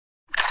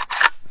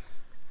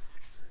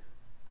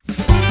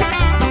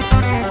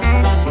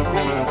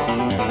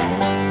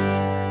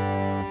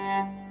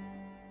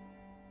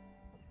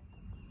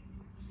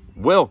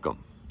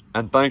welcome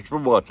and thanks for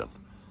watching.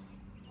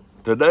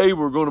 Today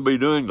we're going to be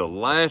doing the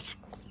last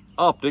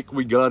optic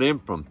we got in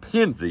from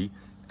Pinty,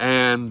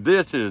 and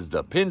this is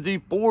the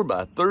Pinty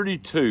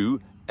 4x32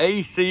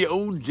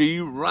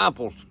 ACOG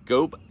rifle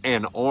scope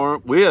and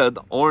with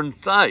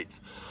orange sights.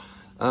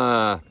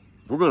 We're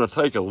going to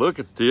take a look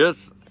at this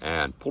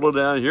and pull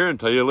it out here and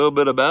tell you a little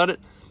bit about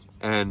it.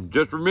 And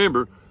just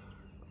remember,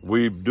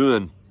 we're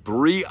doing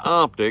 3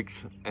 optics,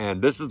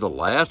 and this is the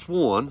last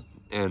one.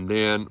 And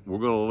then we're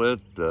going to let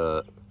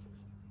the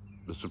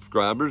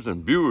subscribers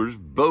and viewers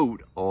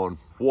vote on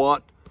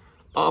what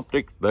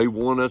optic they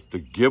want us to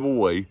give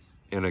away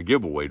in a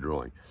giveaway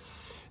drawing.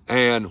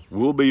 And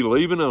we'll be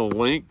leaving a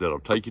link that'll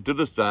take you to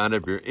the site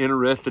if you're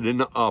interested in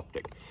the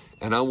optic.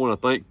 And I want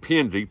to thank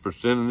Pinty for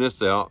sending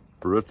this out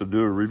for us to do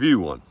a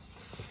review on.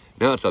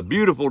 Now, it's a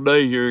beautiful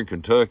day here in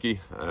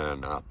Kentucky,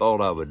 and I thought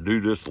I would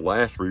do this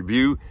last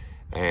review,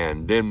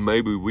 and then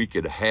maybe we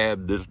could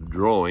have this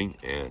drawing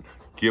and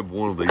give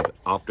one of these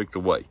optics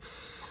away.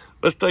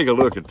 Let's take a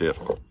look at this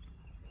one.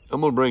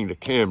 I'm going to bring the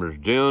cameras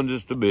down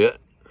just a bit.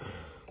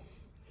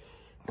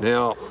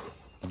 Now,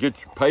 get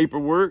your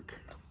paperwork,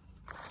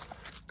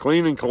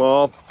 cleaning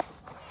cloth,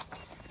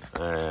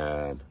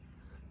 and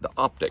the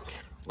optic.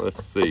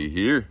 Let's see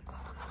here.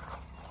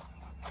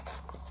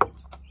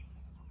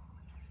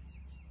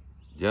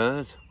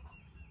 Guys,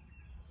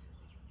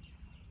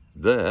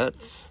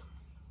 that's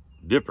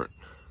different.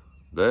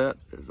 That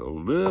is a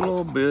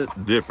little bit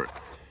different.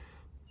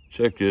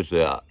 Check this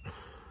out.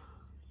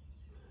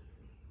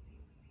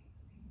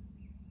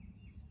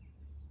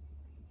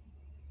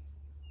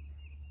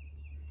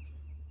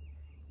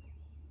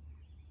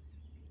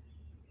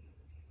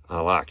 I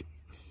like it.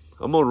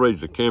 I'm gonna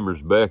raise the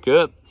cameras back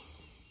up.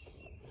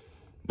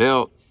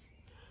 Now,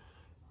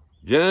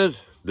 guys,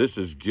 this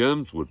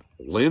comes with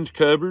lens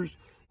covers.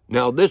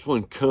 Now, this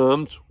one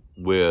comes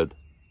with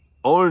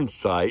orange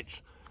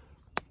sights.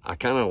 I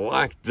kind of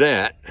like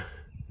that.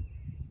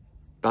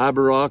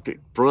 Fiber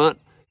optic front.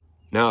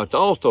 Now, it's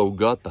also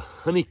got the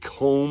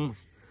honeycomb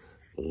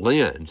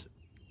lens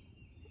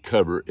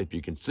cover, if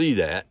you can see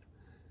that.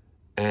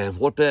 And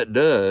what that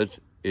does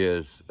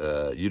is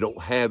you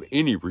don't have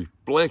any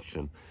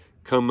reflection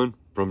coming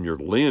from your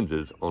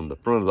lenses on the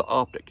front of the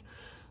optic.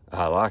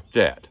 I like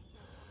that.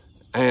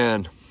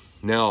 And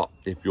now,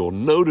 if you'll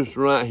notice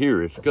right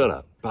here, it's got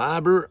a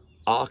fiber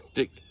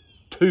optic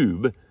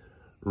tube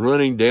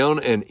running down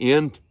and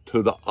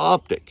into the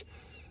optic.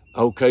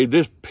 Okay,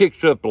 this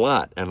picks up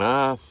light, and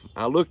I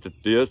looked at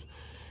this,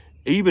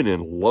 even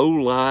in low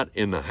light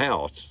in the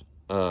house,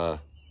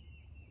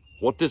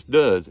 what this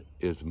does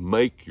is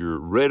make your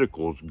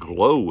reticles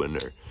glow in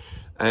there.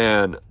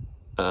 And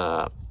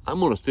I'm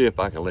gonna see if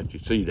I can let you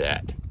see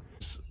that.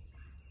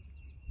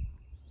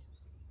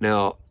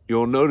 Now,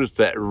 you'll notice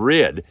that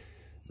red,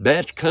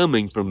 that's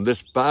coming from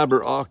this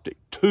fiber optic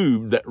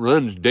tube that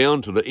runs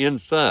down to the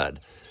inside.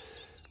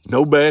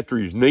 No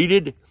batteries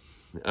needed.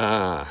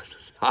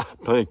 I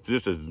think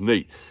this is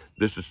neat.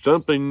 This is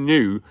something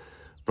new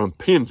from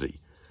Pinty.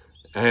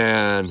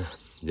 And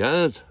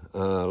guys,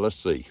 let's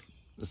see.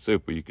 Let's see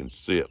if you can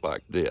see it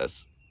like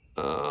this.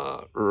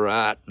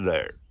 Right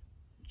there.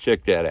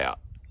 Check that out.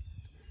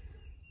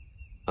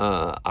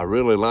 I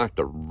really like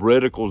the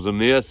reticles in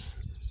this.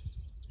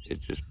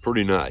 It's just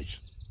pretty nice.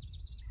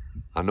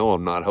 I know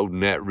I'm not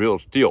holding that real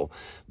still,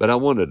 but I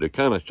wanted to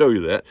kind of show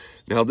you that.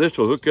 Now, this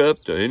will hook up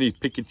to any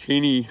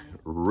Picatinny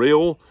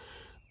rail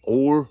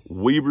or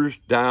Weaver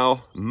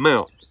style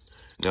mount.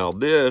 Now,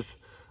 this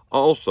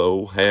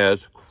also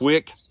has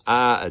quick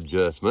eye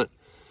adjustment,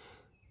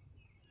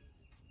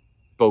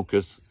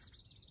 focus,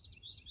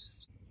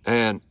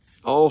 and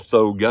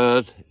also,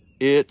 guys,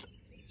 it's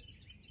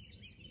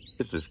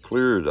as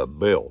clear as a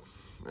bell.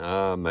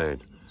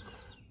 Man,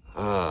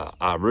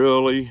 I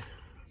really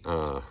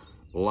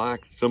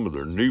like some of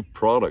their new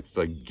products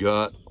they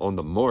got on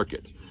the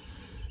market.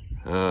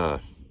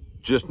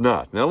 Just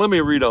nice. Now, let me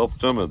read off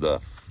some of the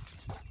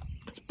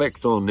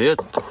specs on this,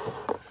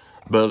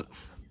 but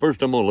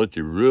first I'm going to let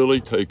you really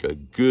take a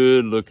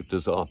good look at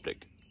this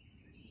optic.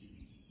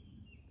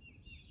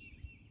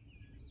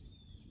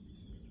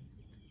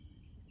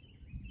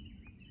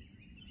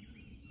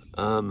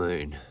 I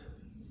mean,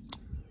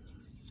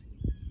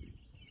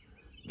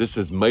 this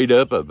is made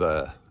up of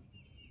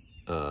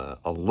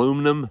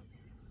aluminum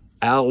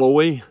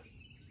alloy.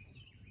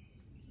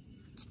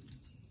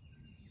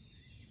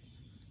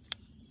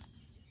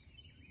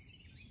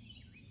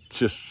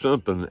 Just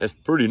something that's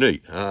pretty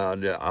neat.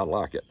 Yeah, I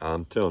like it,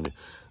 I'm telling you.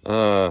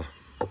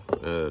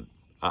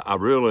 I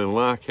really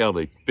like how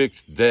they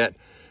fixed that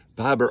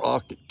fiber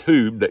optic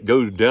tube that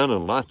goes down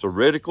and lights the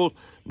reticles.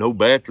 No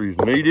batteries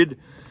needed.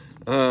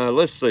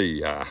 Let's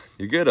see,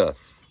 you get a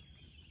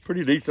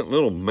pretty decent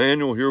little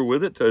manual here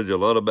with it. Tells you a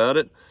lot about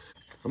it.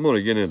 I'm going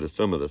to get into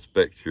some of the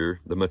specs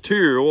here. The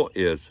material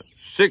is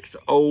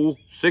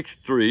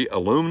 6063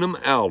 aluminum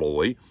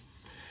alloy.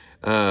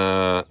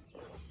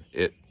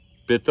 It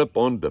fits up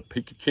on the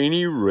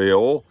Picatinny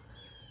rail.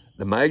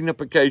 The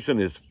magnification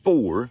is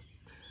 4.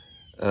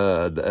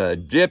 The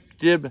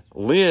adaptive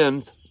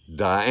lens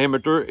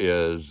diameter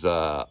is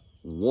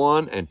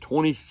 1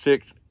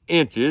 26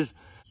 inches.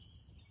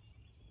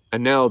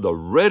 And now the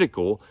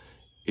reticle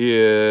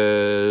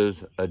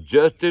is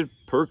adjusted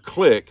per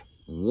click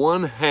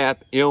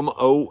 1/2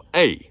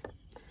 MOA.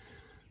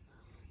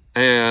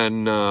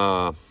 And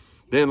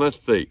then let's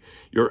see,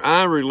 your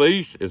eye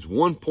release is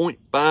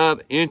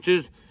 1.5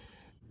 inches.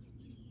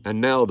 And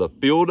now the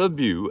field of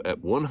view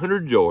at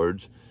 100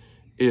 yards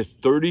is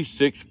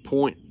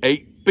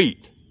 36.8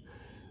 feet.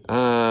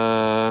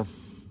 The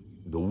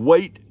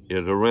weight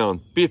is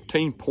around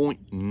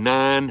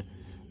 15.9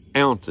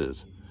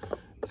 ounces.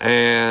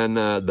 And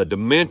the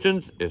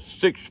dimensions is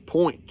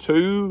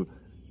 6.2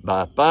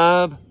 by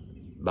 5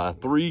 by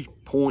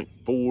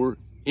 3.4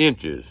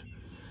 inches.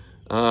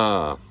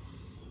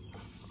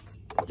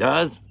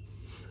 Guys,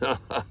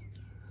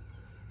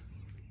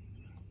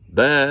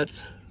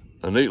 that's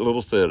a neat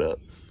little setup.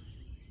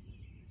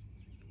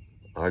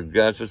 I've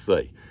got to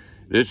say,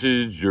 this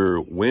is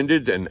your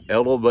windage and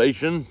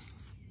elevation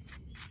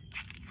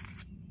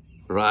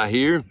right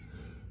here.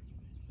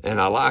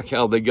 And I like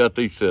how they got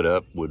these set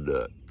up with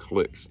the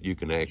clicks. You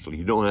can actually,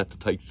 you don't have to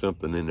take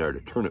something in there to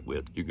turn it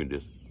with. You can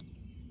just,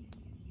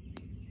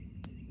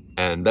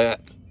 and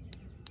that's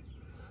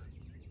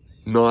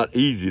not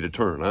easy to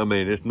turn. I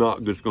mean, it's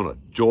not just gonna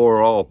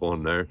jar off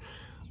on there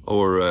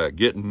or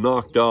get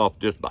knocked off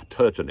just by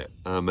touching it.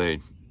 I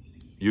mean,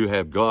 you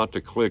have got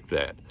to click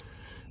that.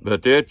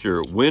 But that's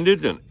your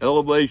windage and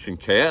elevation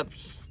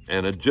caps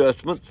and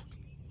adjustments.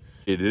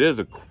 It is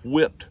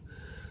equipped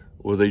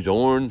with these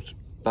orange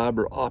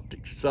fiber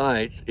optic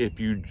sights if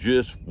you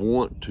just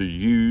want to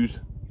use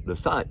the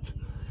sights.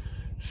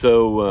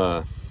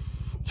 So,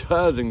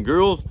 guys and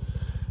girls,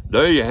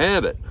 there you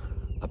have it.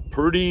 A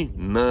pretty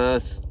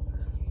nice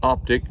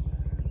optic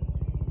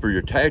for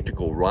your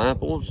tactical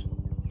rifles.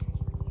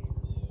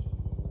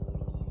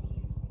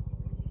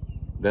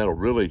 That'll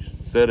really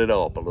set it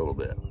off a little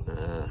bit.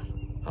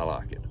 I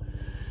like it.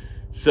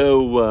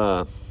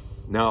 So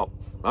now,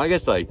 like I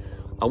say,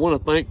 I want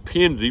to thank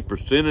Pinty for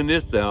sending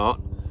this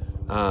out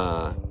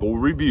for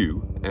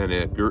review. And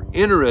if you're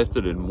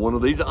interested in one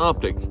of these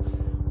optics,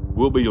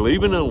 we'll be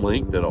leaving a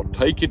link that'll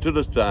take you to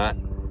the site,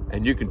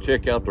 and you can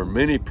check out their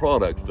many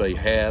products they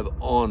have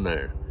on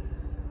there.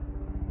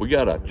 We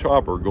got a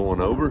chopper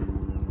going over,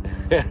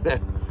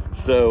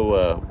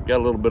 so got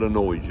a little bit of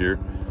noise here.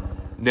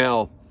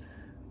 Now,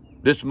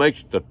 this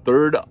makes the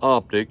third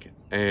optic,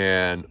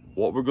 and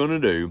what we're gonna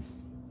do,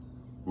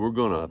 we're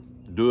gonna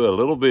do a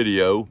little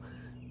video,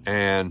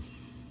 and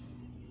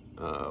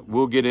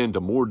we'll get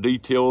into more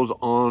details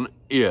on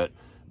it,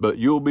 but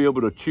you'll be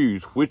able to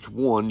choose which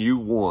one you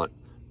want.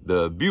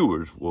 The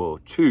viewers will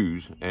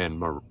choose,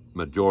 and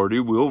majority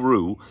will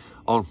rule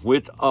on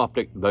which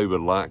optic they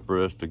would like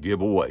for us to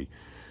give away.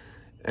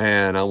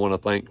 And I want to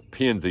thank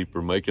Pinty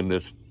for making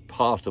this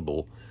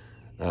possible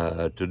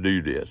to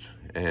do this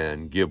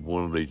and give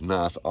one of these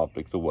nice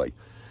optics away.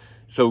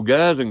 So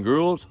guys and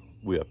girls,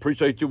 we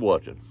appreciate you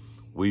watching.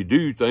 We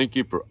do thank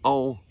you for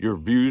all your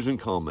views and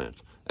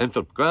comments. And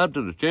subscribe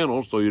to the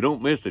channel so you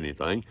don't miss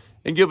anything.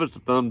 And give us a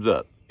thumbs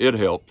up. It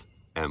helps.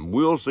 And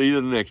we'll see you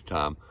the next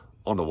time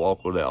on The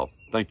Walk with Al.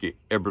 Thank you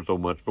ever so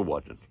much for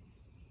watching.